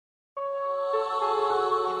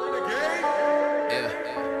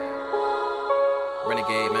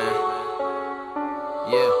Gabe, man.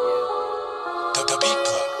 Yeah. The Beat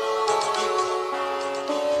Club.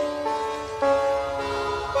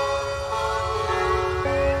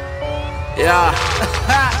 Yeah.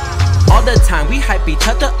 All the time we hype each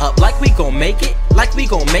other up like we gon' make it, like we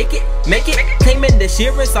gon' make it. Claiming this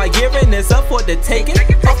year is our year and it's up for the taking,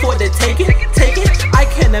 up for the taking, take it. I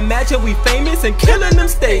can imagine we famous and killing them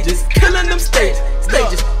stages,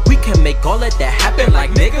 stages. We can make all of that happen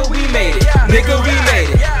like nigga we made it, nigga we made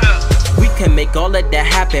it. We can make all of that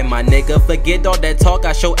happen, my nigga. Forget all that talk,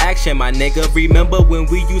 I show action, my nigga. Remember when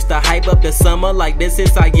we used to hype up the summer like this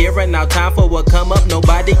is our year and now time for a come up.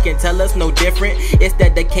 Nobody can tell us no different. It's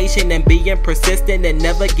dedication and being persistent and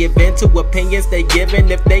never give in to opinions they giving.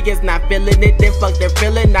 If they is not feeling it, then fuck their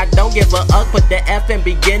feeling. I don't give a fuck, put the F in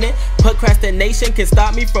beginning. Procrastination can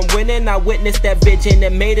stop me from winning. I witnessed that vision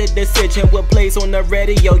and made a decision. What plays on the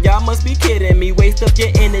radio? Y'all must be kidding me. Waste of your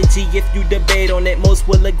energy if you debate on it. Most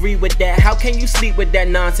will agree with that. How can you sleep with that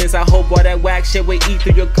nonsense? I hope all that whack shit will eat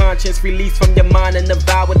through your conscience. Released from your mind and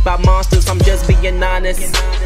devoured by monsters. I'm just being honest.